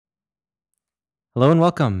Hello and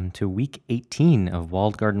welcome to week 18 of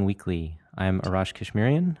Walled Garden Weekly. I'm Arash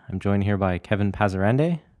Kashmirian. I'm joined here by Kevin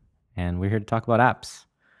Pazarande, and we're here to talk about apps.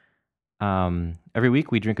 Every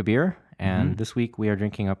week we drink a beer, and this week we are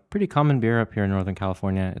drinking a pretty common beer up here in Northern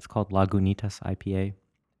California. It's called Lagunitas IPA,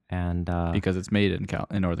 and Because it's made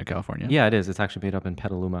in Northern California. yeah, it is. It's actually made up in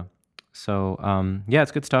Petaluma. So yeah,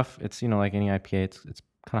 it's good stuff. It's like any IPA. It's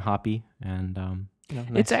kind of hoppy and nice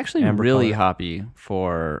It's actually amber really color. hoppy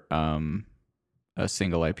for a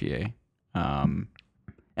single IPA.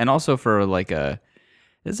 And also for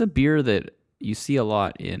it's a beer that you see a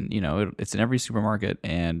lot in, it's in every supermarket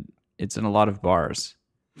and it's in a lot of bars.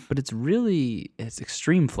 But it's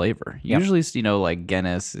extreme flavor. Yep. Usually, like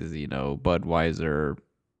Guinness is, Budweiser,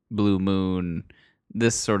 Blue Moon,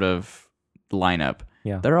 this sort of lineup.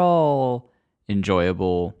 Yeah. They're all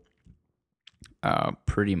enjoyable,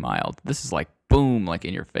 pretty mild. This is like boom, like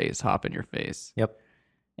in your face, hop in your face. Yep.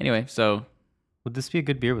 Anyway, so Would this be a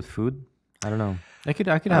good beer with food? I don't know. I could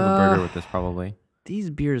have a burger with this probably. these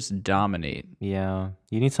beers dominate. Yeah,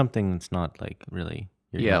 you need something that's not like really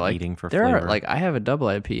you're Yeah, not like eating for there flavor. are like I have a double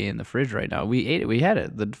IPA in the fridge right now. We had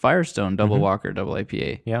it, the Firestone Double Walker Double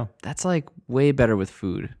IPA. yeah, That's like way better with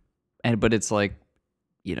food, but it's like,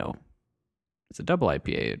 it's a double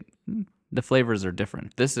IPA. The flavors are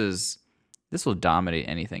different. This will dominate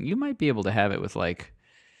anything. You might be able to have it with like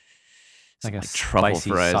like a truffle spicy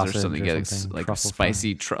fries or sausage something. Yeah, like truffle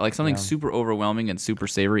spicy, like something Yeah. super overwhelming and super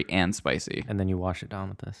savory and spicy. and then you wash it down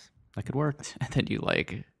with this. That could work. And then you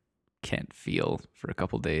like can't feel for a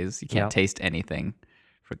couple days. You can't Yeah. taste anything.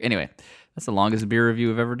 Anyway, that's the longest beer review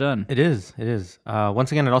I've ever done. It is. It is.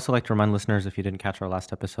 Once again, I'd also like to remind listeners, if you didn't catch our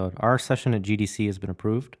last episode, our session at GDC has been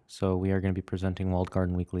approved. So we are going to be presenting Walled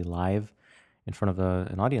Garden Weekly live in front of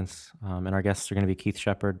an audience. And our guests are going to be Keith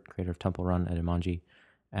Shepard, creator of Temple Run at Imanji,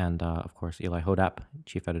 and of course, Eli Hodap,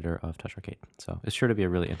 chief editor of Touch Arcade. So it's sure to be a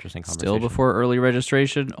really interesting conversation. Still before early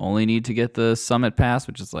registration. Only need to get the Summit Pass,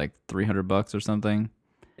 which is like $300 or something.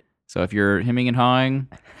 So if you're hemming and hawing,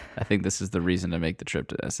 I think this is the reason to make the trip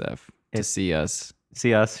to SF to see us.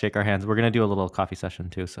 See us, shake our hands. We're going to do a little coffee session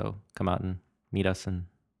too. So come out and meet us and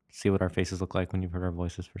see what our faces look like when you've heard our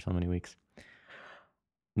voices for so many weeks.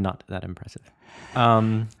 Not that impressive.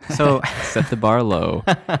 So Set the bar low,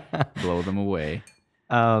 blow them away.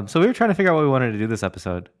 So we were trying to figure out what we wanted to do this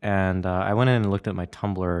episode, and I went in and looked at my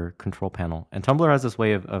Tumblr control panel. And Tumblr has this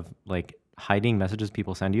way of like hiding messages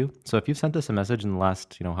people send you. So if you've sent us a message in the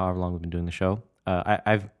last, however long we've been doing the show,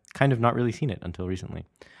 I've kind of not really seen it until recently.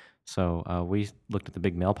 So we looked at the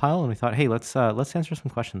big mail pile and we thought, hey, let's answer some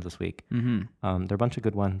questions this week. Mm-hmm. There are a bunch of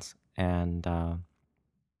good ones, and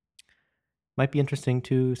might be interesting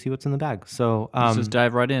to see what's in the bag. So Let's just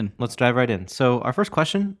dive right in. let's dive right in. So our first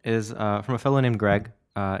question is from a fellow named Greg,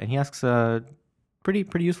 and he asks a pretty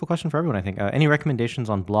useful question for everyone, I think. Any recommendations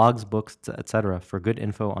on blogs, books, etc., for good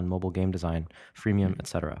info on mobile game design, freemium,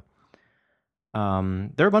 etc.? There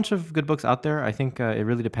are a bunch of good books out there. I think it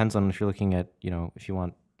really depends on if you're looking at, if you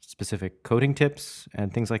want specific coding tips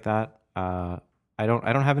and things like that. I don't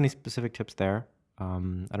have any specific tips there. I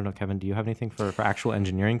don't know, Kevin, do you have anything for actual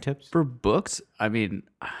engineering tips? For books, I mean,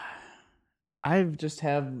 I just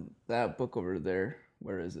have that book over there.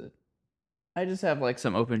 Where is it? I just have like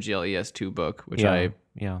some OpenGL ES2 book, which I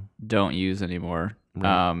don't use anymore.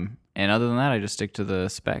 Right. And other than that, I just stick to the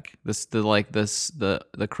spec.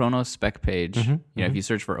 The Chronos spec page. If you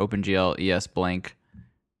search for OpenGL ES blank,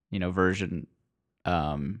 version,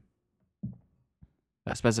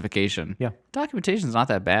 specification. Yeah. Documentation's not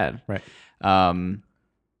that bad. Right.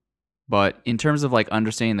 But in terms of like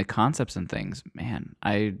understanding the concepts and things, man,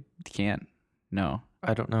 I can't. No.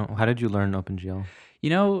 I don't know. How did you learn OpenGL?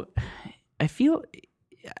 I feel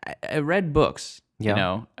I read books.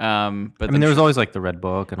 Yeah. But I mean, there was always like the Red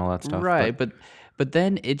Book and all that stuff. right. But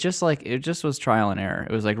then it just was trial and error.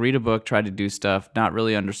 It was like read a book, try to do stuff, not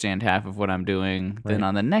really understand half of what I'm doing. Right. Then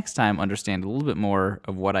on the next time, understand a little bit more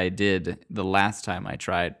of what I did the last time I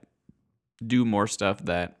tried. Do more stuff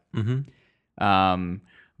that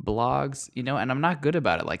blogs, and I'm not good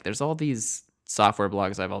about it. Like there's all these software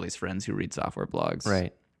blogs. I have all these friends who read software blogs.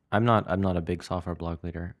 Right. I'm not a big software blog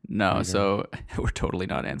leader. No, either. so we're totally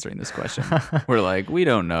not answering this question. We're like, we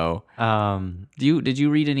don't know. Um, Did you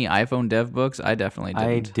read any iPhone dev books? I definitely didn't.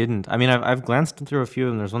 I didn't. I mean, I've glanced through a few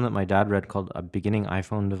of them. There's one that my dad read called Beginning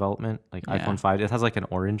iPhone Development, like Yeah. iPhone 5. It has like an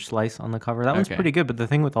orange slice on the cover. That one's Okay. pretty good. But the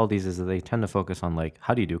thing with all these is that they tend to focus on like,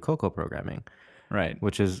 how do you do Cocoa programming? Right.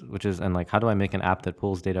 Which is and like, how do I make an app that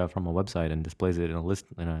pulls data from a website and displays it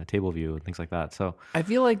in a table view and things like that. So I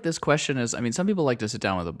feel like this question is, some people like to sit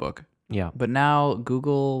down with a book, yeah, but now with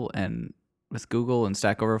Google and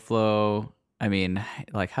Stack Overflow, I mean,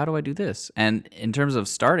 like, how do I do this? And in terms of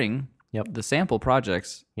starting, Yep. the sample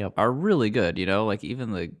projects Yep. are really good. Like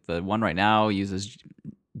even the one right now uses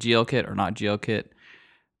GLKit or not GLKit.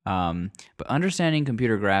 But understanding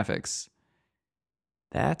computer graphics,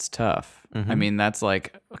 that's tough. I mean, that's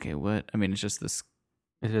like, okay, what? I mean, it's just this.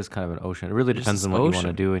 It is kind of an ocean. It really Just depends this on what you want to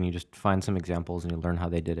ocean. do, and you just find some examples and you learn how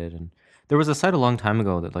they did it. And there was a site a long time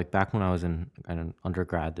ago that, like, back when I was in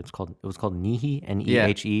undergrad, it was called Nehe, Nehe. Yeah,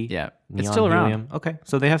 it's Neon still around. Helium. Okay,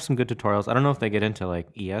 so they have some good tutorials. I don't know if they get into like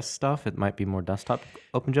ES stuff. It might be more desktop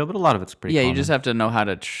OpenGL, but a lot of it's pretty. Yeah, you common. just have to know how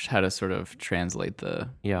to sort of translate the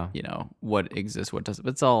Yeah. what exists, what doesn't.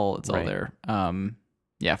 But it's all Right. there.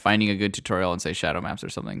 Yeah, finding a good tutorial and say shadow maps or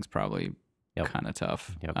something is probably Yep. kind of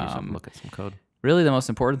tough. Yep. You just have to look at some code. Really, the most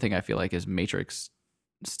important thing I feel like is matrix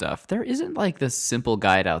stuff. There isn't like this simple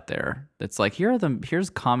guide out there that's like, here's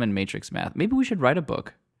common matrix math. Maybe we should write a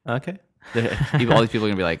book. Okay. All these people are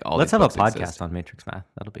gonna be like, Let's have a these books podcast exist. on matrix math.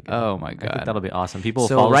 That'll be good. Oh my I think god, that'll be awesome. People will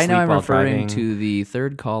So fall right asleep now I'm while referring driving. to the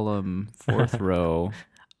third column, fourth row.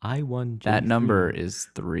 I1J3. That number is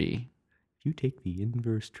 3. If you take the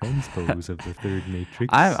inverse transpose of the third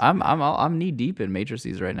matrix. I'm knee deep in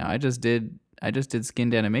matrices right now. I just did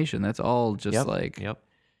skinned animation. That's all just Yep.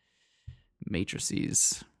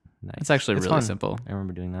 matrices. Nice. It's actually really fun. simple. I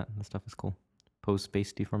remember doing that. This stuff is cool. Pose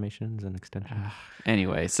space deformations and extensions.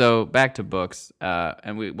 Anyway, so back to books.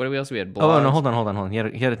 And what else we had? Blogs. Oh no, hold on. He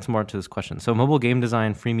had some more to this question. So mobile game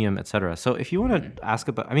design, freemium, etc. So if you want to ask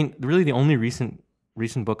about, I mean, really the only recent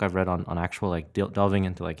book I've read on actual like delving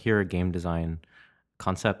into like here are game design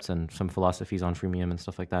concepts and some philosophies on freemium and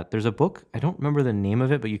stuff like that. There's a book, I don't remember the name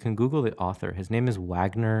of it, but you can Google the author. His name is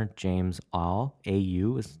Wagner James Au.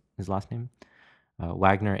 A-U is his last name.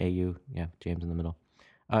 Wagner A-U, yeah, James in the middle.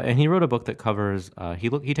 And he wrote a book that covers,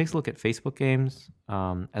 he takes a look at Facebook games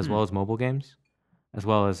as well as mobile games, as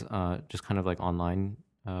well as just kind of like online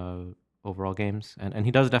overall games. And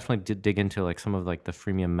he does definitely dig into like some of like the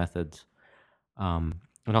freemium methods and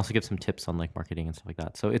also give some tips on like marketing and stuff like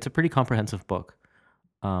that. So it's a pretty comprehensive book.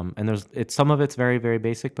 And some of it's very, very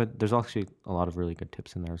basic, but there's actually a lot of really good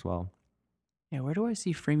tips in there as well. Yeah, where do I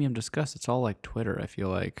see freemium discussed? It's all like Twitter, I feel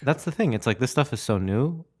like. That's the thing. It's like this stuff is so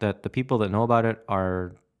new that the people that know about it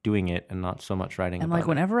are doing it and not so much writing And about like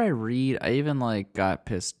whenever I read, I even like got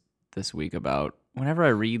pissed this week about whenever I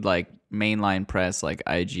read like mainline press like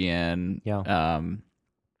IGN,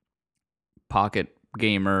 Pocket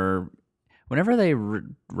Gamer, whenever they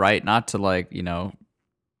write, not to like,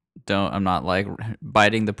 I'm not like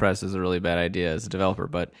biting the press is a really bad idea as a developer,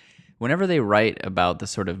 but whenever they write about the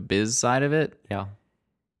sort of biz side of it,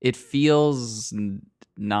 it feels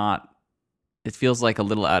it feels like a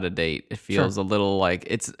little out of date. It feels a little like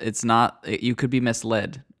it's not, you could be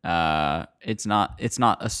misled. It's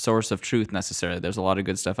not a source of truth necessarily. There's a lot of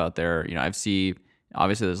good stuff out there. Obviously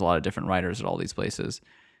there's a lot of different writers at all these places,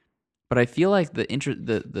 but I feel like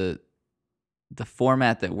the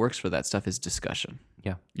format that works for that stuff is discussion.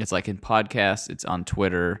 Yeah. It's like in podcasts, it's on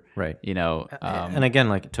Twitter. Right. And again,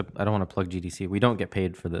 like I don't want to plug GDC. We don't get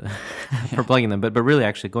paid for for plugging them, but really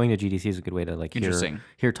actually going to GDC is a good way to like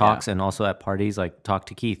hear talks and also at parties, like talk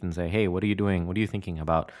to Keith and say, hey, what are you doing? What are you thinking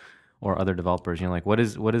about? Or other developers, like what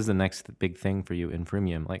is the next big thing for you in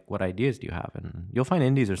freemium? Like what ideas do you have? And you'll find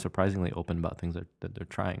indies are surprisingly open about things that they're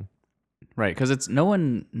trying. Right. Because no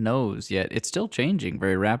one knows yet. It's still changing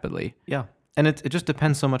very rapidly. Yeah. And it just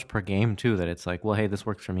depends so much per game too that it's like, well, hey, this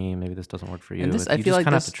works for me, maybe this doesn't work for you. And this, I feel like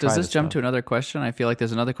does this jump to another question? I feel like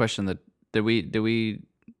there's another question that we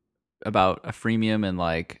about a freemium and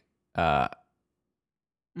like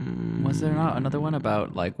was there not another one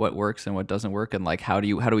about like what works and what doesn't work and like how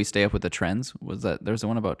do we stay up with the trends? There's the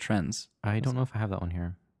one about trends? I don't know if I have that one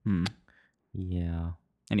here. Yeah.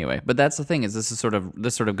 Anyway, but that's the thing is this sort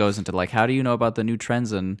of goes into like how do you know about the new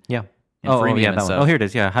trends and yeah. That one. Oh, here it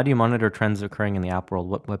is. Yeah. How do you monitor trends occurring in the app world?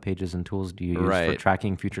 What web pages and tools do you use for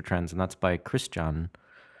tracking future trends? And that's by Christian.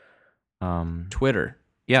 Twitter.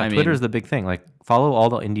 Yeah, Twitter is the big thing. Like follow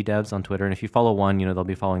all the indie devs on Twitter, and if you follow one, they'll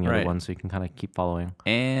be following the other one, so you can kind of keep following.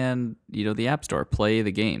 And the App Store, play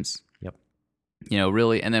the games. Yep.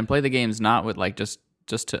 Really, and then play the games not with like just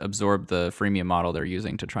to absorb the freemium model they're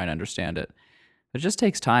using to try and understand it. It just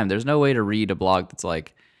takes time. There's no way to read a blog that's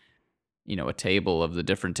like, a table of the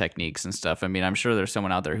different techniques and stuff. I mean, I'm sure there's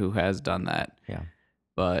someone out there who has done that. Yeah.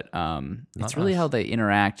 But it's really how they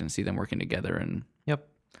interact and see them working together. And yep.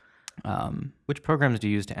 Which programs do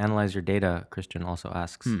you use to analyze your data? Christian also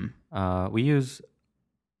asks. We use.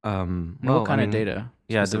 What kind of data?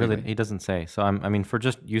 Yeah, he doesn't say. So for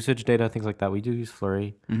just usage data, things like that, we do use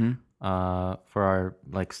Flurry. For our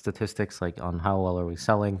like statistics, like on how well are we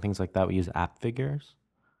selling, things like that, we use app figures.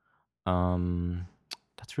 Um,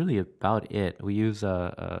 that's really about it. We use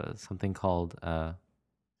something called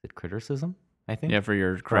is it Criticism, I think, Yeah, for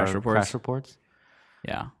your for crash our reports. crash reports.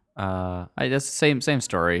 Yeah, Uh, that's the same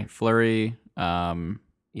story. Flurry.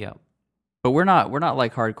 yeah, But we're not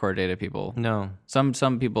like hardcore data people. no, Some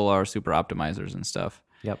people are super optimizers and stuff.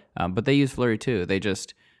 yep. But they use Flurry too. They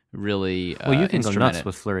just really Well, you can go instrument nuts it.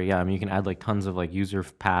 with Flurry. Yeah, I mean, you can add like tons of like user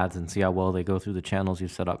paths and see how well they go through the channels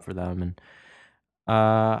you've set up for them. And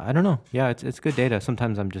I don't know. Yeah, it's good data.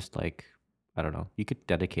 Sometimes I'm just like, I don't know. You could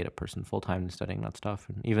dedicate a person full time to studying that stuff,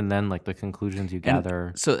 and even then, like the conclusions you And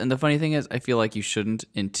gather. and the funny thing is, I feel like you shouldn't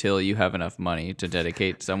until you have enough money to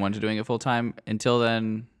dedicate someone to doing it full time. Until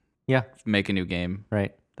then, Yeah, make a new game.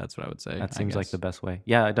 right. That's what I would say. That I seems like guess. the best way.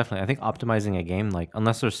 Yeah, definitely. I think optimizing a game, like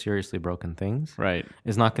unless there's seriously broken things, Right.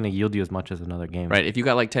 is not going to yield you as much as another game. Right. If you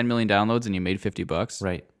got like 10 million downloads and you made $50,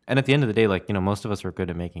 Right. And at the end of the day, like, most of us are good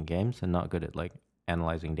at making games and not good at like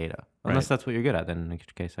analyzing data. Unless Right. that's what you're good at, then in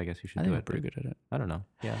which case I guess you should I do think we're it. pretty good at it. I don't know.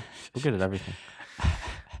 Yeah. We're good at everything.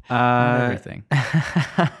 Not everything.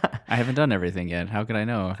 I haven't done everything yet. How could I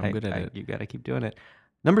know if I'm good at it? You got to keep doing it.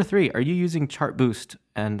 Number 3, are you using Chartboost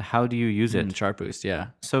and how do you use it? Chartboost, yeah.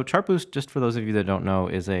 So Chartboost, just for those of you that don't know,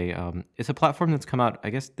 is it's a platform that's come out.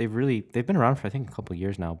 I guess they've been around for I think a couple of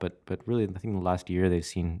years now, but really I think the last year they've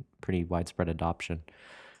seen pretty widespread adoption.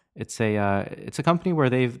 It's a company where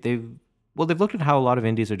they've looked at how a lot of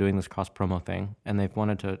indies are doing this cross promo thing, and they've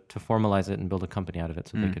wanted to formalize it and build a company out of it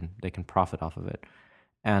so they can profit off of it.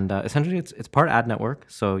 And essentially, it's part ad network,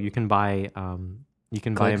 so you can buy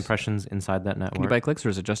Clicks? impressions inside that network. Can you buy clicks or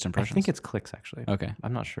is it just I impressions? think it's clicks actually. Okay.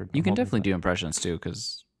 I'm not sure. You I'm can holding definitely to do impressions too,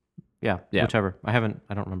 because that. Yeah. Whichever. I don't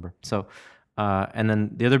remember. So, and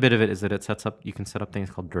then the other bit of it is that you can set up things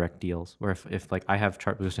called direct deals, where if like I have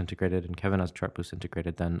Chartboost integrated and Kevin has Chartboost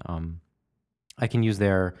integrated, then I can use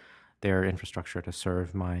their infrastructure to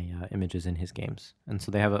serve my images in his games. And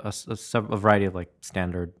so they have a variety of like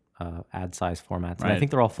standard ad size formats. And I Right.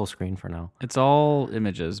 think they're all full screen for now. it's all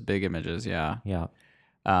images, big images, yeah. Yeah.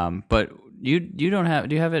 But you don't have,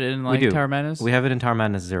 do you have it in like do. Tower Madness? We have it in Tower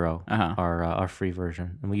Madness 0, Uh-huh. our free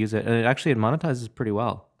version, and we use it. And it monetizes pretty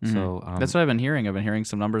well. So That's what I've been hearing. I've been hearing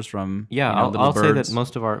some numbers from yeah, Little I'll say Birds. that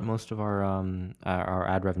most of our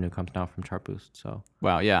ad revenue comes now from Chartboost. So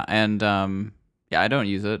Wow, yeah. And I don't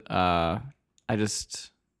use it. I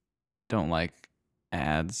just don't like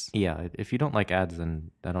ads. yeah, if you don't like ads,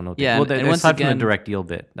 then I don't know. Yeah, well, and once aside from again- the direct deal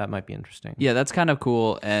bit, that might be interesting. Yeah, that's kind of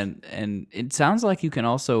cool, and it sounds like you can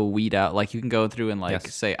also weed out, like you can go through and like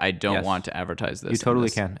Yes. say, I don't Yes. want to advertise this. You totally and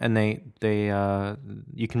this. can,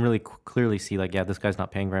 and you can really clearly see like, yeah, this guy's not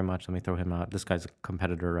paying very much. Let me throw him out. This guy's a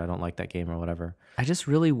competitor. I don't like that game or whatever. I just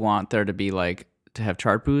really want there to be like to have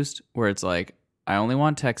Chartboost where it's like I only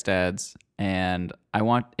want text ads, and I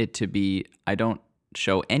want it to be I don't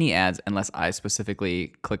show any ads unless I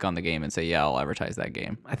specifically click on the game and say, yeah, I'll advertise that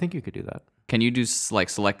game. I think you could do that. Can you do like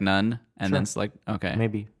select none and then Sure. select? Okay,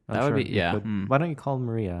 Maybe I'm That would sure be- you yeah, could. Why don't you call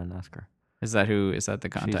Maria and ask her? is that the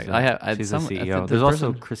contact? She's the CEO. the There's also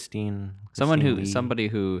person- Christine.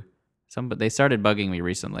 They started bugging me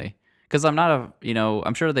recently because I'm not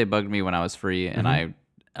I'm sure they bugged me when I was free and I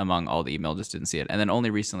among all the email just didn't see it, and then only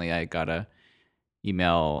recently I got a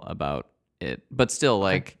email about it, but still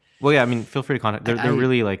like Well, yeah. I mean, feel free to contact. They're I-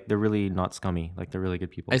 they're really not scummy. Like they're really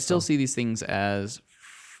good people. I still so. see these things as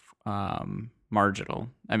marginal.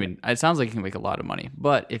 I mean, it sounds like you can make a lot of money,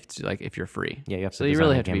 but if you're free, Yeah, you have to so you design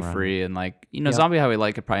really the have to be game around free, and like Yeah. Zombie Highway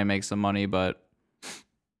Like could probably make some money, but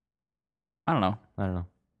I don't know. I don't know.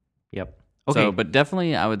 Yep. Okay. So, but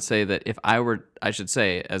definitely, I would say that I should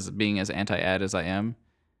say, as being as anti-ad as I am,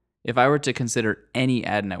 if I were to consider any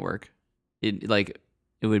ad network, it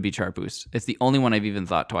would be Chartboost. It's the only one I've even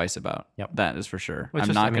thought twice about. Yep. That is for sure. Well, it's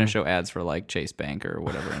I'm just- not I going mean- to show ads for like Chase Bank or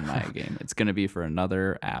whatever in my game. It's going to be for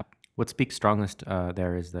another app. What speaks strongest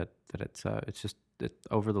there is that it's just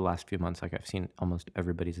over the last few months, like I've seen almost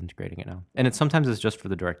everybody's integrating it now, and sometimes it's just for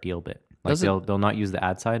the direct deal bit. Like Does it- they'll not use the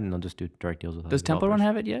ad side and they'll just do direct deals with. Does other Temple Run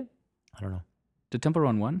developers. have it yet? I don't know. Did Temple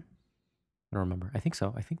Run 1? I don't remember. I think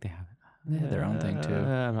so. I think they have it. They have their own thing too.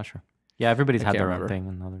 I'm not sure. Yeah, everybody's I had can't their remember. own thing,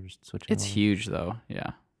 and now they're just switching. It's over. huge though.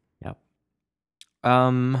 Yeah.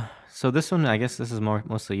 So this one, I guess this is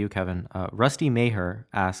mostly you, Kevin. Rusty Maher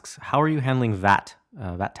asks, how are you handling VAT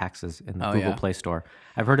taxes in the Oh, Google yeah. Play Store?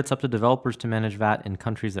 I've heard it's up to developers to manage VAT in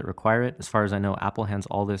countries that require it. As far as I know, Apple handles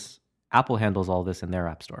all this in their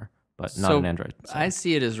App Store, but not So, in Android. So. I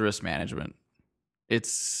see it as risk management.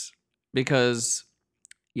 It's because,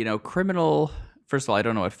 criminal. First of all, I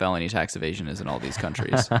don't know what felony tax evasion is in all these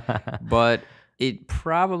countries, but it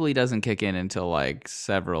probably doesn't kick in until like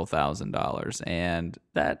several $1,000s, and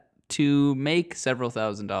that to make several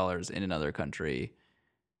 $1,000s in another country.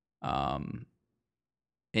 But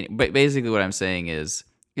basically what I'm saying is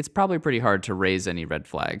it's probably pretty hard to raise any red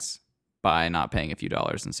flags by not paying a few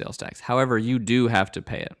dollars in sales tax. However, you do have to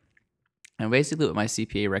pay it. And basically what my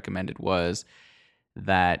CPA recommended was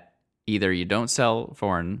that either you don't sell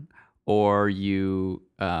foreign, or you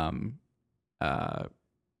can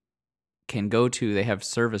go to, they have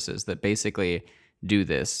services that basically do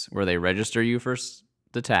this, where they register you for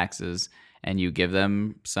the taxes, and you give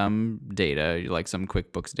them some data, like some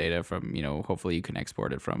QuickBooks data from, hopefully you can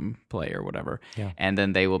export it from Play or whatever. Yeah. And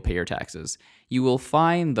then they will pay your taxes. You will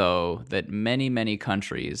find, though, that many, many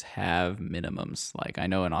countries have minimums. Like I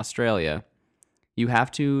know in Australia, you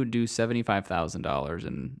have to do $75,000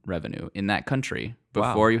 in revenue in that country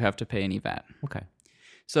before you have to pay any VAT. Okay.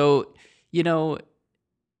 So,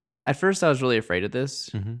 at first I was really afraid of this,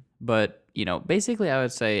 but, basically I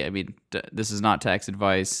would say, I mean, this is not tax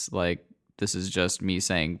advice. Like, this is just me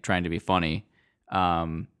trying to be funny.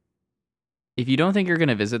 If you don't think you're going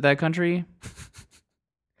to visit that country,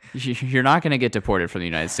 you're not going to get deported from the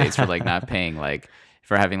United States for not paying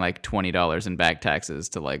for having $20 in back taxes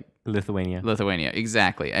to Lithuania.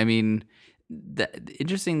 Exactly. I mean,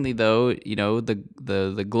 interestingly though,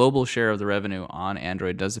 the global share of the revenue on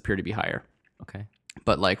Android does appear to be higher. Okay.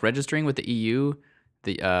 But registering with the EU,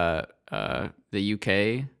 the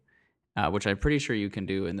UK, which I'm pretty sure you can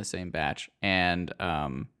do in the same batch, and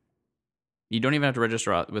you don't even have to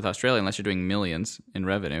register with Australia unless you're doing millions in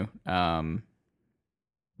revenue.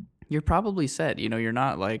 You're probably set. You're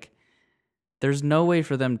not there's no way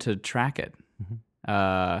for them to track it.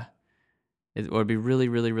 It would be really,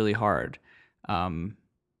 really, really hard.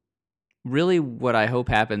 Really, what I hope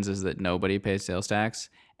happens is that nobody pays sales tax,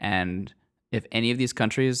 and if any of these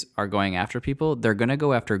countries are going after people, they're going to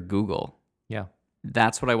go after Google. Yeah.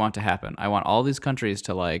 That's what I want to happen. I want all these countries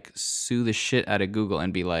to sue the shit out of Google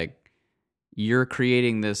and be like, you're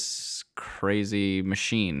creating this crazy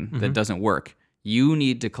machine that doesn't work. You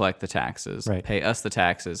need to collect the taxes, pay us the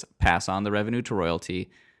taxes, pass on the revenue to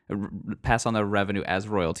royalty, pass on the revenue as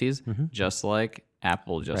royalties, just like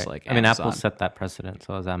Apple, like Amazon. I mean, Apple set that precedent,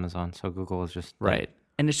 so has Amazon. So Google is just right.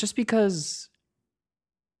 And it's just because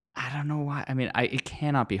I don't know why. I mean, it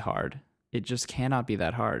cannot be hard. It just cannot be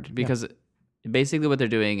that hard because basically what they're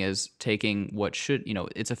doing is taking what should,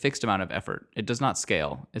 it's a fixed amount of effort. It does not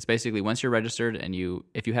scale. It's basically once you're registered and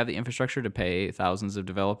if you have the infrastructure to pay thousands of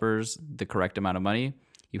developers the correct amount of money,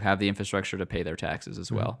 you have the infrastructure to pay their taxes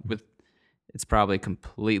as well. It's probably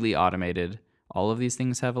completely automated. All of these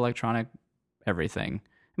things have electronic everything.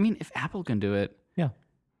 I mean, if Apple can do it. Yeah.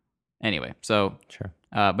 Anyway, so sure.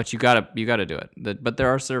 But you gotta do it. But there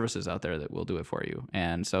are services out there that will do it for you,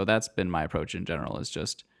 and so that's been my approach in general. Is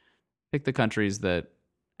just pick the countries that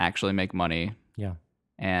actually make money. Yeah.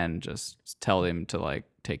 And just tell them to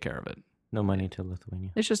take care of it. No money to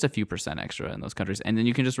Lithuania. It's just a few percent extra in those countries, and then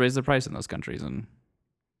you can just raise the price in those countries, and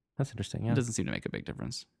that's interesting. Yeah. It doesn't seem to make a big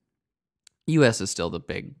difference. U.S. is still the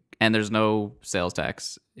big, and there's no sales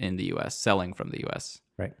tax in the U.S. selling from the U.S.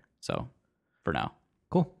 Right. So, for now.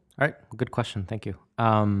 Cool. All right. Good question. Thank you.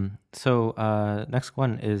 So next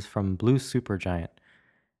one is from Blue Supergiant.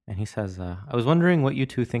 And he says, I was wondering what you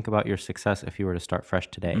two think about your success if you were to start fresh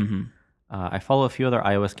today. I follow a few other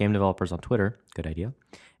iOS game developers on Twitter. Good idea.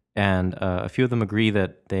 And a few of them agree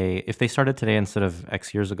that if they started today instead of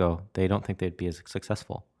X years ago, they don't think they'd be as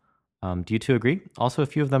successful. Do you two agree? Also, a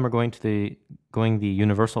few of them are going the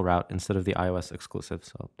universal route instead of the iOS exclusive.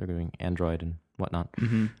 So they're doing Android and whatnot.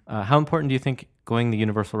 How important do you think going the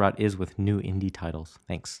universal route is with new indie titles?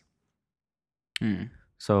 Thanks.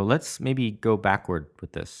 So let's maybe go backward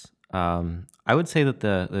with this. I would say that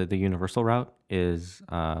the universal route is,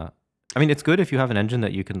 it's good if you have an engine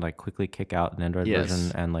that you can quickly kick out an Android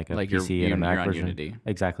version and a PC and a Mac version. Unity.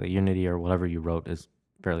 Exactly. Unity or whatever you wrote is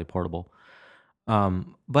fairly portable.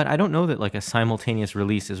 But I don't know that a simultaneous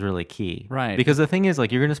release is really key. Right. Because the thing is you're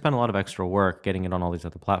going to spend a lot of extra work getting it on all these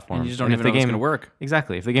other platforms. And you just don't even know if it's going to work.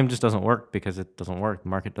 Exactly. If the game just doesn't work because it doesn't work, the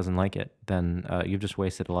market doesn't like it, then you've just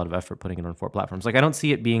wasted a lot of effort putting it on 4 platforms. I don't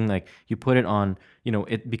see it being you put it on,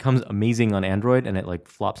 it becomes amazing on Android and it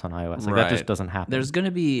flops on iOS. That just doesn't happen. There's going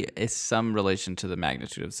to be some relation to the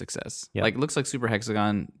magnitude of success. Yeah. It looks like Super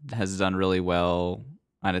Hexagon has done really well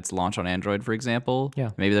on its launch on Android, for example.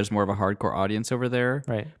 Yeah. Maybe there's more of a hardcore audience over there.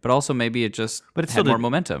 Right. But also maybe it just had more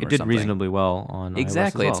momentum. It did reasonably well on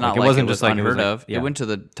exactly. iOS as well. It's not it wasn't just unheard of. It went to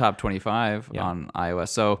the top 25 on iOS.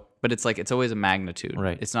 So, but it's it's always a magnitude.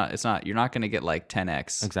 Right. It's not. You're not going to get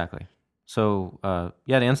 10x. Exactly. So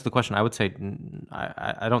to answer the question, I would say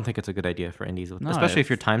I don't think it's a good idea for indies, especially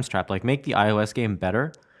if you're time strapped. Make the iOS game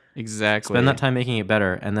better, Exactly. Spend that time making it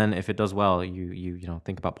better, and then if it does well, you know,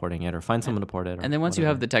 think about porting it or find someone to port it. Or And then once you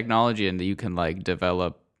whatever. have the technology and you can like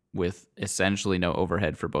develop with essentially no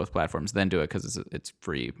overhead for both platforms, then do it because it's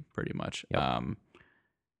free pretty much. Yep.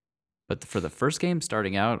 But for the first game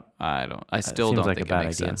starting out, I still seems don't like a think it bad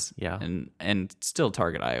makes idea. sense. Yeah. And still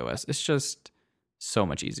target iOS. It's just so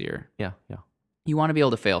much easier. Yeah. You want to be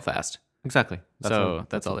able to fail fast. Exactly. That's all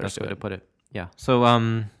there is best to way to it. put it. Yeah. So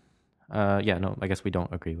yeah, no, I guess we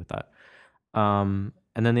don't agree with that. And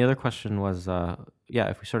then the other question was, yeah,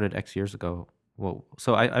 if we started X years ago, well,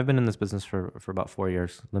 so I've been in this business for about 4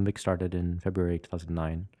 years. Limbic started in February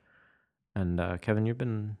 2009. And Kevin, you've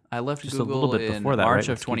been I left just Google a little bit in before that, March right?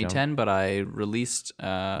 of with Ski Jump? 2010, but I released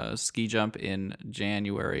Ski Jump in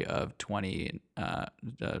January of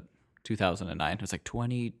 2009. It was like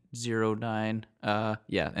 2009.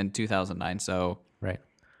 Yeah, in 2009. So Right.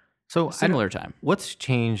 So similar time. What's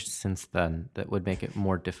changed since then that would make it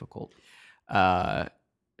more difficult?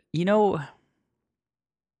 You know,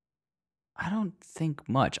 I don't think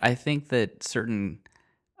much. I think that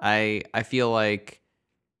I feel like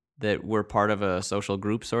that we're part of a social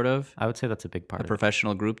group, sort of I would say that's a big part a of it.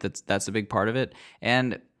 professional group. That's a big part of it.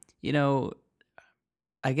 And you know,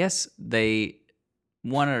 I guess those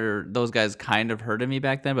guys kind of heard of me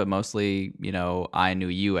back then, but mostly, you know, I knew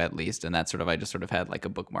you at least, and that's I just sort of had like a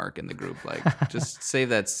bookmark in the group, like just save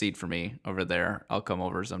that seat for me over there. I'll come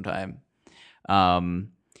over sometime.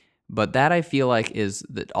 But that I feel like is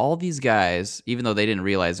that all these guys, even though they didn't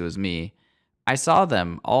realize it was me, I saw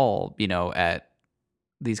them all, you know, at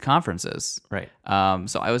these conferences. Right.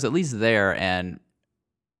 So I was at least there, and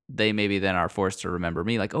they maybe then are forced to remember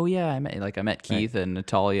me, like, oh yeah, I met Keith and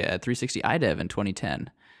Natalia at 360 iDev in 2010,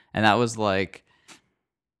 and that was like,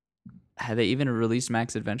 had they even released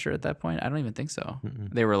Max Adventure at that point? I don't even think so.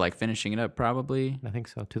 Mm-mm. They were like finishing it up, probably. I think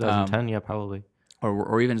so. 2010, yeah, probably.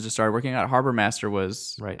 Or even just started working out. Harbor Master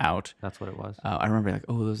was out. That's what it was. I remember like,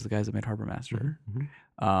 oh, those are the guys that made Harbor Master.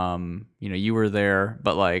 Mm-hmm. You know, you were there,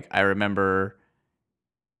 but like I remember,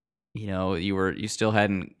 you know, you still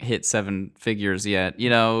hadn't hit 7 figures yet,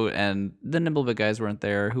 you know, and the Nimblebit guys weren't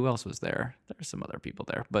there. Who else was there? There were some other people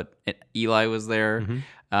there, but Eli was there. Mm-hmm.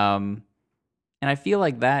 And I feel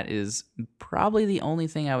like that is probably the only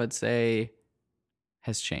thing I would say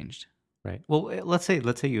has changed. Right. Well, let's say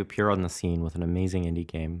you appear on the scene with an amazing indie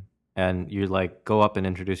game, and you like go up and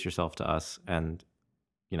introduce yourself to us, and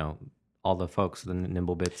you know all the folks, the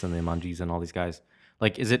Nimblebits and the Imanjis and all these guys.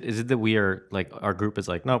 Like, is it that we are like our group is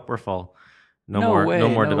like, nope, we're full, no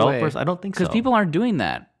more developers? I don't think so. Because people aren't doing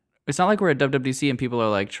that. It's not like we're at WWDC and people are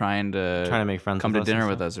like trying to make friends, come with to us dinner and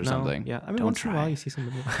with stuff. us or No, something. Yeah, I mean, Don't once in a try. while you see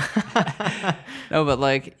somebody. No, but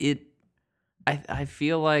like I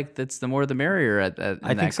feel like that's the more the merrier in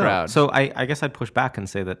that crowd. So I guess I'd push back and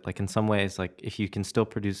say that like in some ways, like if you can still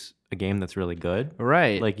produce a game that's really good,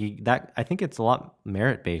 right? Like I think it's a lot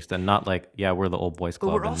merit based and not like, yeah, we're the old boys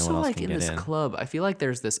club. But we're and also no one else like can in get this club. I feel like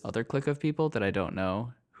there's this other clique of people that I don't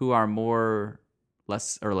know who are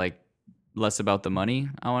less about the money.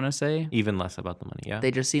 I want to say even less about the money. Yeah,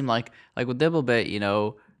 they just seem like with Dibblebit, you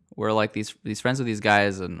know, we're like these friends with these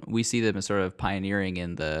guys, and we see them as sort of pioneering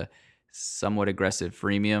in the somewhat aggressive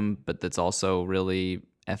freemium, but that's also really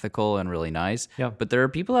ethical and really nice. Yeah. But there are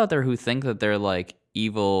people out there who think that they're like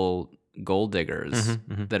evil gold diggers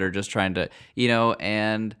that are just trying to, you know,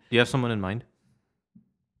 and do you have someone in mind?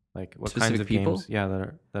 Like what kinds of people? games? Yeah,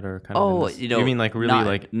 that are kind of. You know, you mean like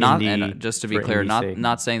really not indie, and just to be clear,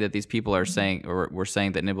 not saying that these people are saying or we're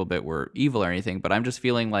saying that Nimblebit were evil or anything, but I'm just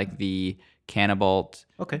feeling like the Cannibalt,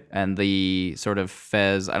 and the sort of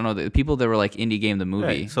Fez. I don't know, the people that were like Indie Game the Movie.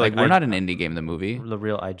 Right. So like we're not an Indie Game the Movie. The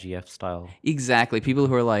real IGF style. Exactly. People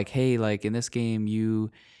who are like, hey, like in this game,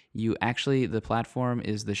 you actually the platform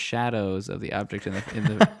is the shadows of the object in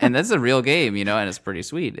the and that's a real game, you know, and it's pretty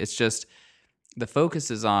sweet. It's just the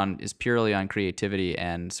focus is purely on creativity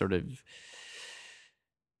and sort of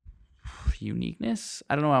uniqueness.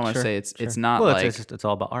 I don't know what I want to say. It's not like it's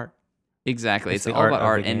all about art. Exactly. It's all about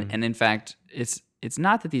art. And in fact, it's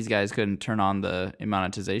not that these guys couldn't turn on the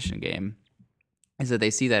monetization game. It's that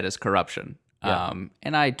they see that as corruption. Yeah.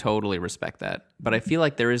 And I totally respect that. But I feel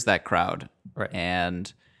like there is that crowd. Right.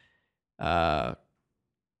 And I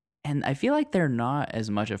feel like they're not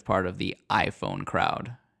as much of part of the iPhone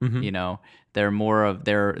crowd. Mm-hmm. You know, they're more of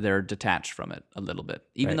they're detached from it a little bit.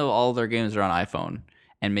 Even though all their games are on iPhone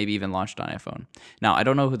and maybe even launched on iPhone. Now, I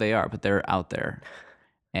don't know who they are, but they're out there.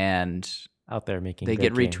 And out there making they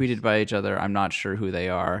get retweeted games by each other. I'm not sure who they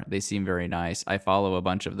are. They seem very nice. I follow a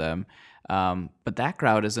bunch of them. But that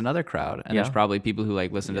crowd is another crowd. And there's probably people who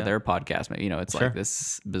like listen to their podcast. You know, it's like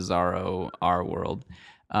this bizarro our world.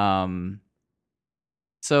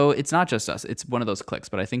 So it's not just us. It's one of those cliques,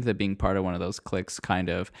 but I think that being part of one of those cliques kind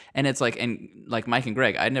of, and it's like, and like Mike and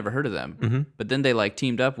Greg, I'd never heard of them, Mm-hmm. but then they like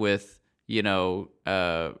teamed up with,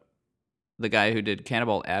 the guy who did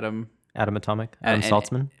Cannibal Adam. Adam Atomic, Adam And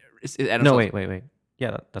Saltzman. Adam No, Saltzman. wait.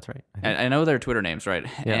 Yeah, that's right. I think. I know their Twitter names, right?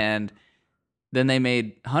 Yeah. And then they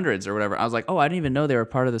made Hundreds or whatever. I was like, oh, I didn't even know they were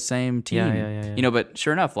part of the same team. Yeah. But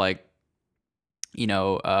sure enough, like,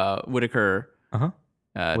 Whitaker, Uh-huh.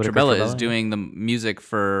 Trabella is Trabella, doing the music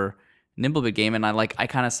for Nimblebit game, and I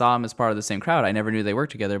kind of saw them as part of the same crowd. I never knew they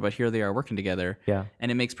worked together, but here they are working together. Yeah.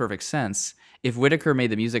 And it makes perfect sense. If Whitaker made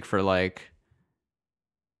the music for like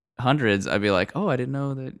Hundreds, I'd be like, oh, I didn't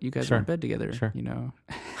know that you guys were in bed together. Sure.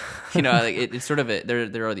 Like it's sort of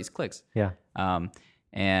there are these cliques. Yeah.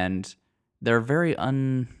 And they're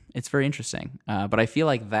it's very interesting. But I feel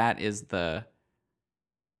like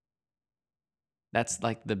that's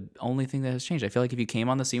like the only thing that has changed. I feel like if you came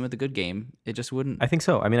on the scene with a good game, it just wouldn't. I think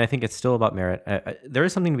so. I mean, I think it's still about merit. There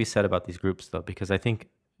is something to be said about these groups, though, because I think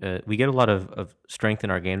we get a lot of strength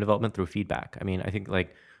in our game development through feedback. I mean, I think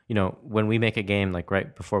when we make a game, like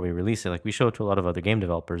right before we release it, like we show it to a lot of other game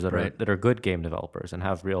developers that are good game developers and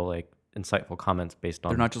have real like insightful comments based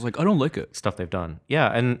on. They're not just like, I don't like it. Stuff they've done.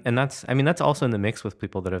 Yeah, and that's also in the mix with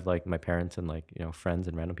people that have like my parents and like friends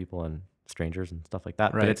and random people and strangers and stuff like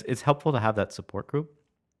that. Right. But it's helpful to have that support group.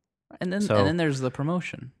 And then there's the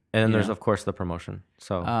promotion. And then there's of course the promotion.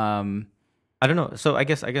 So I don't know. So I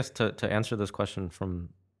guess to answer this question from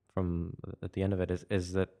at the end of it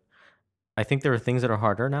is that I think there are things that are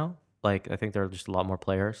harder now. Like I think there are just a lot more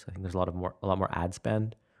players. I think there's a lot more ad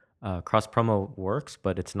spend. Cross promo works,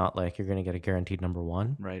 but it's not like you're going to get a guaranteed number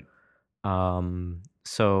one. Right.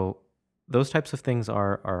 So those types of things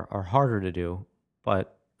are harder to do,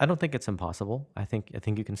 but I don't think it's impossible. I think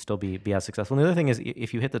you can still be as successful. And the other thing is,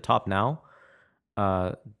 if you hit the top now,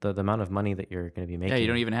 the amount of money that you're going to be making, you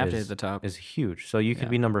don't even have to hit the top, is huge. So you could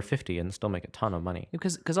be number 50 and still make a ton of money.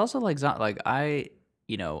 Because also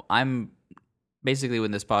I'm basically when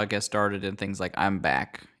this podcast started and things like I'm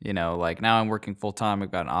back. Like now I'm working full time.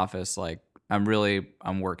 I've got an office. Like I'm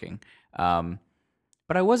working. But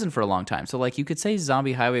I wasn't for a long time. So like you could say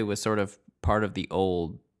Zombie Highway was sort of part of the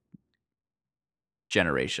old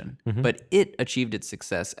generation, but it achieved its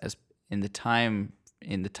success as in the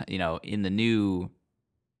new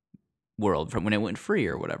world from when it went free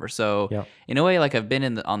or whatever. So in a way, like I've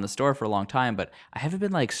been on the store for a long time, but I haven't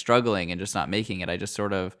been like struggling and just not making it. I just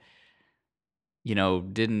sort of,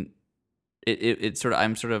 didn't.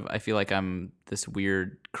 I feel like I'm this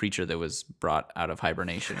weird creature that was brought out of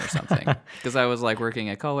hibernation or something because I was like working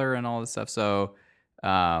at Color and all this stuff. So,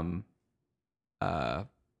 I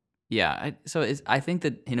think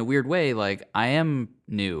that in a weird way, like I am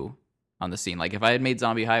new on the scene. Like if I had made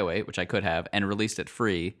Zombie Highway, which I could have, and released it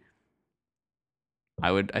free,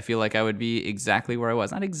 I feel like I would be exactly where I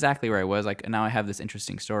was. Not exactly where I was. Like now I have this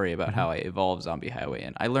interesting story about how I evolved Zombie Highway,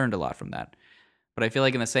 and I learned a lot from that. But I feel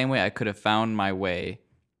like in the same way, I could have found my way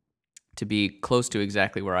to be close to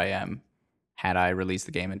exactly where I am had I released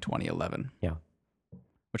the game in 2011. Yeah.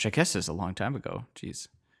 Which I guess is a long time ago. Jeez.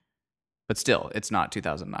 But still, it's not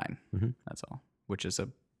 2009. That's all. Which is a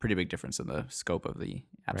pretty big difference in the scope of the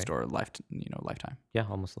App Store lifetime. Yeah,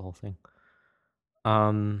 almost the whole thing.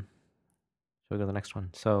 Shall we go to the next one?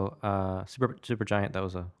 So, Super Giant, that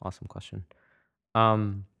was an awesome question. I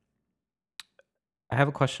have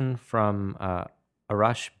a question from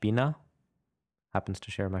Arash Bina. Happens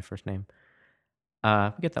to share my first name.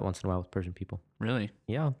 We get that once in a while with Persian people. Really?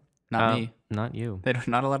 Yeah. Not me. Not you.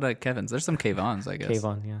 Not a lot of Kevins. There's some Kayvons, I guess.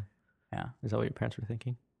 Kayvon, yeah. Yeah. Is that what your parents were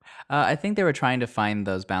thinking? I think they were trying to find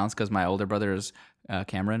those balance because my older brother is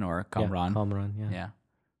Cameron or Kamran. Yeah, Kamran, yeah. Yeah.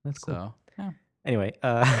 That's cool. So, yeah. Anyway,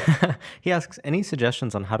 he asks, any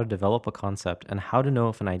suggestions on how to develop a concept and how to know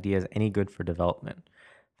if an idea is any good for development?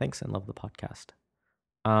 Thanks and love the podcast.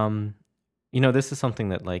 This is something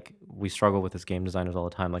that like we struggle with as game designers all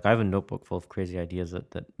the time. Like I have a notebook full of crazy ideas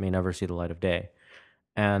that may never see the light of day.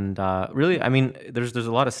 And really, I mean, there's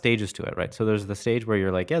a lot of stages to it, right? So there's the stage where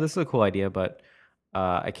you're like, yeah, this is a cool idea, but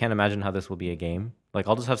I can't imagine how this will be a game. Like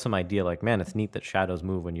I'll just have some idea like, man, it's neat that shadows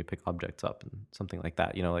move when you pick objects up and something like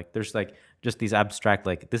that. Like there's like just these abstract,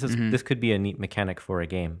 like this could be a neat mechanic for a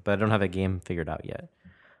game, but I don't have a game figured out yet.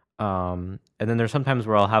 And then there's sometimes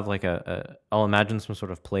where I'll have like I'll imagine some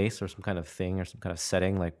sort of place or some kind of thing or some kind of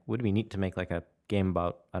setting. Like would it be neat to make like a game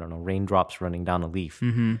about, I don't know, raindrops running down a leaf.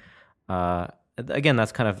 Again,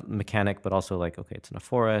 that's kind of mechanic, but also like, okay, it's in a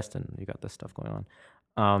forest and you got this stuff going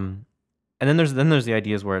on. And then there's the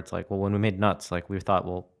ideas where it's like, well, when we made Nuts, like we thought,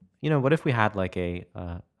 well, what if we had like a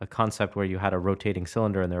concept where you had a rotating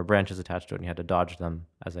cylinder and there were branches attached to it and you had to dodge them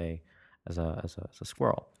as a as a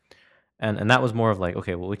squirrel. And that was more of like,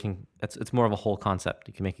 okay, well, we can. It's more of a whole concept.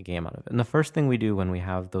 You can make a game out of it. And the first thing we do when we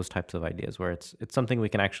have those types of ideas, where it's something we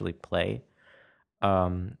can actually play,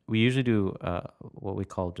 we usually do what we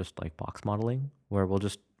call just like box modeling, where we'll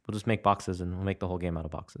just make boxes and we'll make the whole game out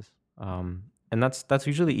of boxes. And that's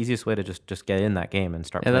usually the easiest way to just get in that game and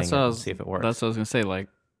start Yeah, playing that's it what I and was. see if it works. That's what I was gonna say. Like,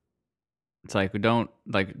 it's like don't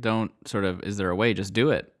sort of. Is there a way? Just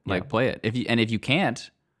do it. Like, Yeah. play it. If you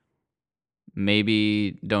can't,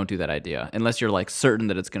 maybe don't do that idea unless you're like certain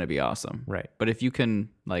that it's gonna be awesome. Right. But if you can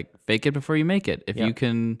like fake it before you make it, if Yeah. you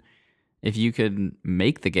can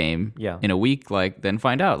make the game Yeah. in a week, like then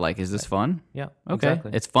find out like is this fun? Yeah. Okay,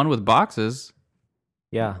 Exactly. it's fun with boxes.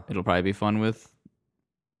 Yeah. It'll probably be fun with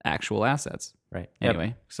actual assets. Right. Yep.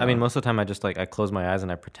 Anyway, so I mean, most of the time I just like I close my eyes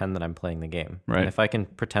and I pretend that I'm playing the game. Right. And if I can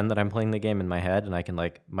pretend that I'm playing the game in my head and I can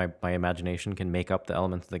like my imagination can make up the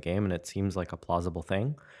elements of the game and it seems like a plausible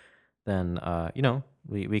thing, then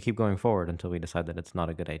we keep going forward until we decide that it's not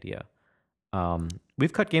a good idea.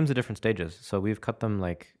 We've cut games at different stages. So we've cut them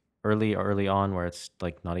like early on where it's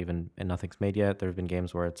like not even and nothing's made yet. There have been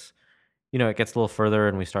games where it's it gets a little further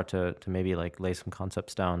and we start to maybe like lay some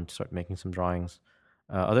concepts down, start making some drawings.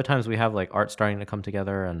 Other times we have like art starting to come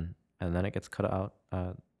together and then it gets cut out.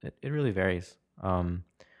 It really varies.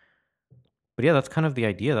 But yeah, that's kind of the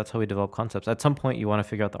idea. That's how we develop concepts. At some point, you want to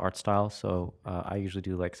figure out the art style. So I usually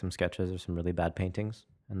do like some sketches or some really bad paintings,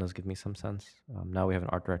 and those give me some sense. Now we have an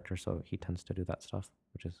art director, so he tends to do that stuff,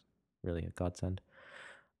 which is really a godsend.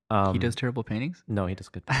 he does terrible paintings. No, he does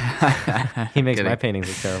good paintings. He makes my paintings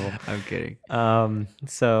look terrible. I'm kidding.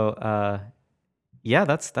 Yeah,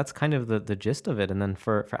 that's kind of the gist of it. And then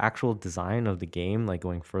for actual design of the game, like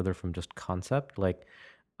going further from just concept, like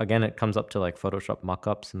again, it comes up to like Photoshop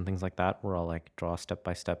mock-ups and things like that, where I'll like draw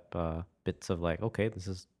step-by-step bits of like, okay, this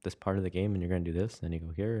is this part of the game, and you're gonna do this, and then you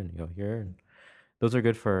go here, and you go here, and those are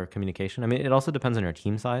good for communication. I mean, it also depends on your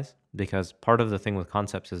team size, because part of the thing with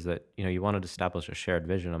concepts is that you want to establish a shared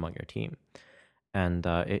vision among your team. And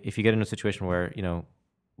if you get in a situation where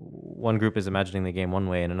one group is imagining the game one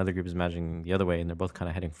way and another group is imagining the other way, and they're both kind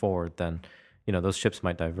of heading forward, then those ships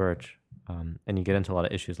might diverge, and you get into a lot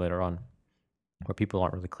of issues later on where people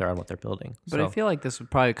aren't really clear on what they're building. But I feel like this would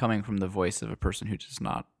probably coming from the voice of a person who does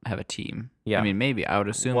not have a team. Yeah. I mean, maybe I would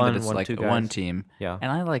assume One- that it's one, like two one guys. team. Yeah.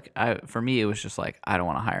 And for me, it was just like, I don't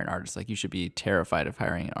want to hire an artist. Like, you should be terrified of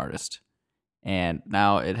hiring an artist. And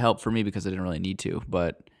now it helped for me because I didn't really need to.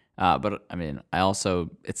 But I mean,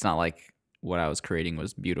 it's not like what I was creating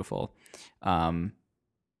was beautiful. And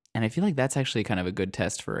I feel like that's actually kind of a good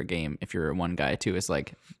test for a game if you're one guy too. It's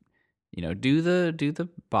like, do the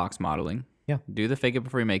box modeling. Yeah. Do the fake it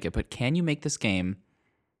before you make it. But can you make this game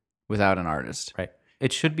without an artist? Right.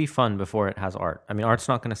 It should be fun before it has art. I mean, art's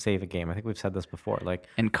not going to save a game. I think we've said this before. Like,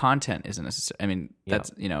 And content isn't necessary. I mean, Yeah.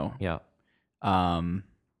 that's yeah, um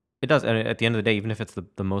it does. And at the end of the day, even if it's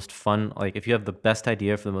the most fun, like if you have the best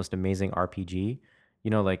idea for the most amazing RPG,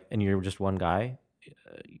 and you're just one guy,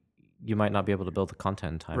 you might not be able to build the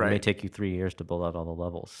content in time. It may Right. take you 3 years to build out all the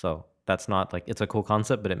levels. So that's not like, it's a cool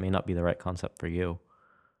concept, but it may not be the right concept for you.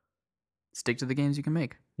 stick to the games you can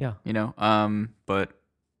make. Yeah.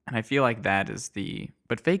 And I feel like that is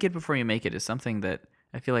but fake it before you make it is something that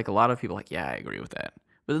I feel like a lot of people are like, yeah, I agree with that.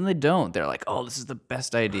 But then they don't. They're like, oh, this is the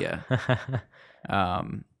best idea.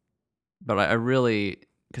 But I really,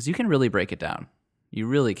 because you can really break it down. You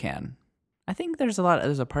really can. I think there's a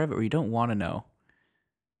part of it where you don't want to know.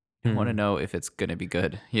 You want to know if it's going to be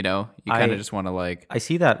good. You kind of just want to like, I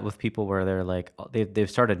see that with people where they're like they've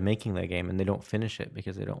started making the game and they don't finish it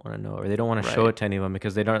because they don't want to know, or they don't want to show Right. it to anyone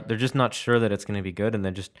because they're just not sure that it's going to be good, and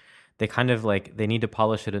they kind of like they need to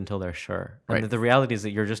polish it until they're sure. And Right. the reality is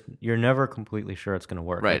that you're never completely sure it's going to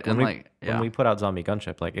work. Right, Like, and when we put out Zombie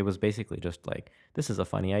Gunship, like it was basically just like, this is a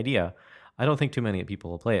funny idea. I don't think too many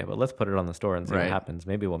people will play it, but let's put it on the store and see what Right. happens.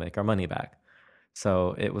 Maybe we'll make our money back.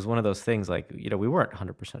 So it was one of those things like, we weren't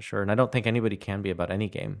 100% sure, and I don't think anybody can be about any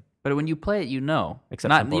game. but when you play it, Except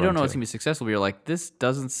not, Temple you don't Run know it's 2. going to be successful, but you're like, this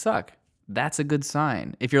doesn't suck. That's a good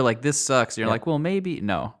sign. If you're like, this sucks, you're Yep. like, well, maybe,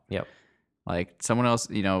 no. Yep. Like someone else,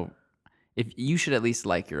 if you should at least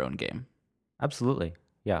like your own game. Absolutely.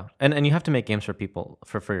 Yeah. And you have to make games for people,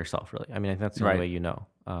 for yourself, really. I mean, I think that's the only Right. way you know.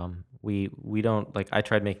 We don't, like, I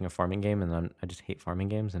tried making a farming game, and then I just hate farming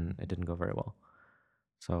games, and it didn't go very well.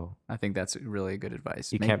 So I think that's really good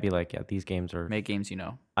advice. you can't be like, yeah, these games are, make games you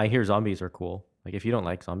know. I hear zombies are cool. Like, if you don't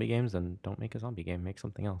like zombie games, then don't make a zombie game. Make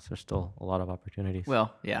something else. There's still a lot of opportunities.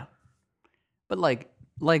 Well, yeah. But like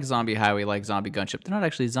Zombie Highway, like Zombie Gunship, they're not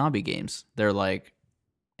actually zombie games. They're like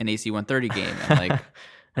an AC-130 game. And like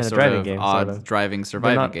And a sort driving of game, odd sort of. driving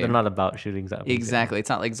surviving They're game. not about shooting zombies. Exactly. It's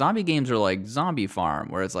not like zombie games are like Zombie Farm,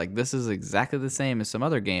 where it's like this is exactly the same as some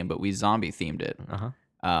other game, but we zombie themed it.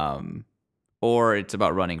 Or it's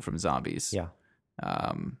about running from zombies. Yeah.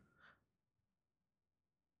 Um,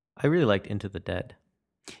 I really liked Into the Dead.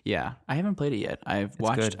 yeah, I haven't played it yet. I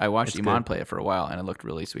watched It's Iman good. play it for a while, and it looked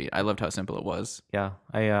really sweet. I loved how simple it was. Yeah,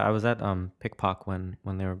 I was at Pickpock when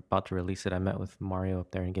they were about to release it. I met with Mario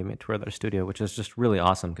up there and gave me a tour of their studio, which is just really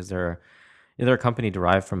awesome because they're a company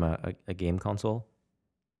derived from a game console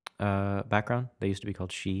background. They used to be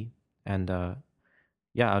called She, and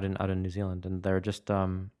yeah, out in New Zealand, and they're just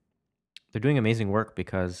they're doing amazing work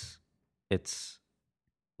because it's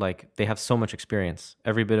like they have so much experience.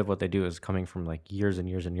 Every bit of what they do is coming from like years and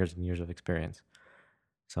years and years and years of experience.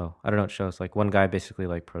 So I don't know. It shows like one guy basically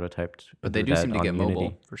like prototyped, But they Into do the seem Dead to on get Unity.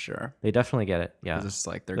 mobile for sure. They definitely get it. Yeah, 'Cause it's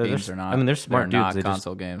like their They're- games they're are s- not. I mean, they're smart dudes. Not They just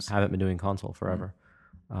console games. haven't been doing console forever,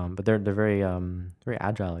 but they're very very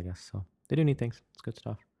agile, I guess. So they do neat things. It's good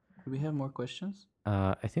stuff. Do we have more questions?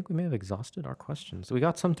 I think we may have exhausted our questions. We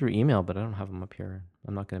got some through email, but I don't have them up here.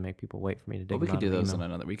 I'm not going to make people wait for me to dig Well, we them could out do of those on email.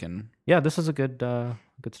 another. We can. Yeah, this is a good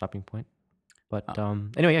stopping point. But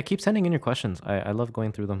anyway, yeah, keep sending in your questions. I love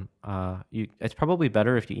going through them. It's probably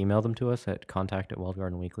better if you email them to us at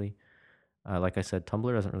contact@wildgardenweekly. Like I said,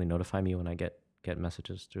 Tumblr doesn't really notify me when I get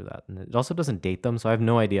messages through that, and it also doesn't date them, so I have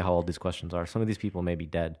no idea how old these questions are. Some of these people may be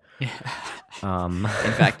dead. In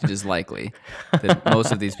fact, it is likely that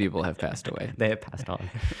most of these people have passed away. They have passed on.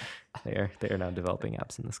 they are now developing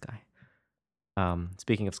apps in the sky.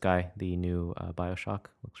 Speaking of sky, the new BioShock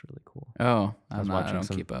looks really cool. Oh, I was I watching don't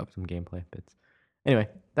some keep up. some gameplay bits. Anyway,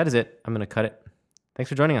 that is it. I'm gonna cut it. Thanks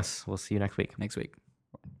for joining us. We'll see you next week. Next week.